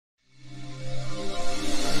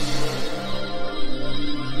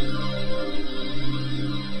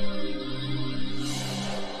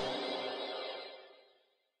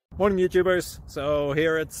Morning YouTubers. So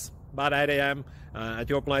here it's about 8 a.m. At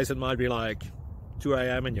your place it might be like 2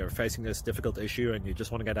 a.m. and you're facing this difficult issue and you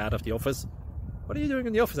just want to get out of the office. What are you doing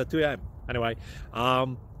in the office at 2 a.m.? Anyway,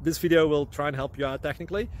 this video will try and help you out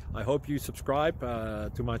technically. I hope you subscribe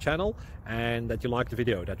to my channel and that you like the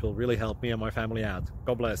video. That will really help me and my family out.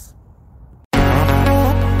 God bless.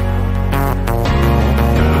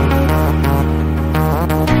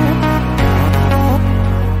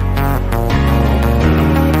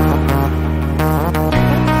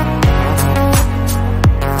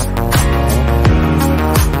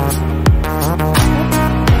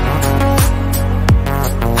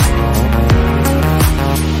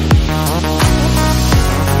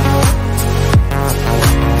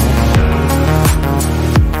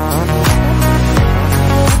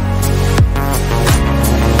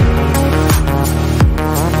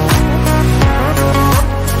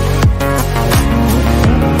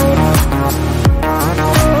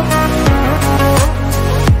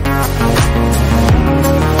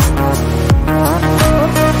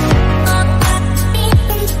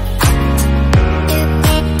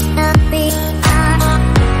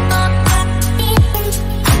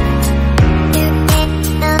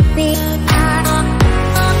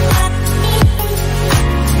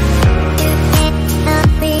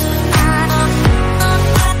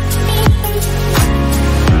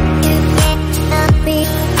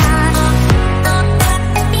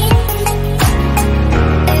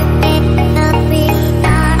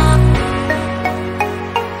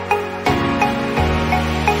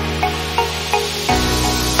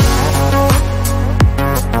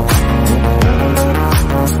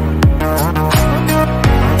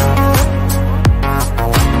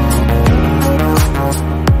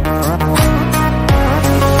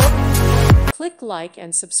 Click like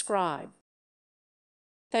and subscribe.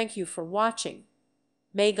 Thank you for watching.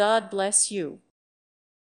 May God bless you.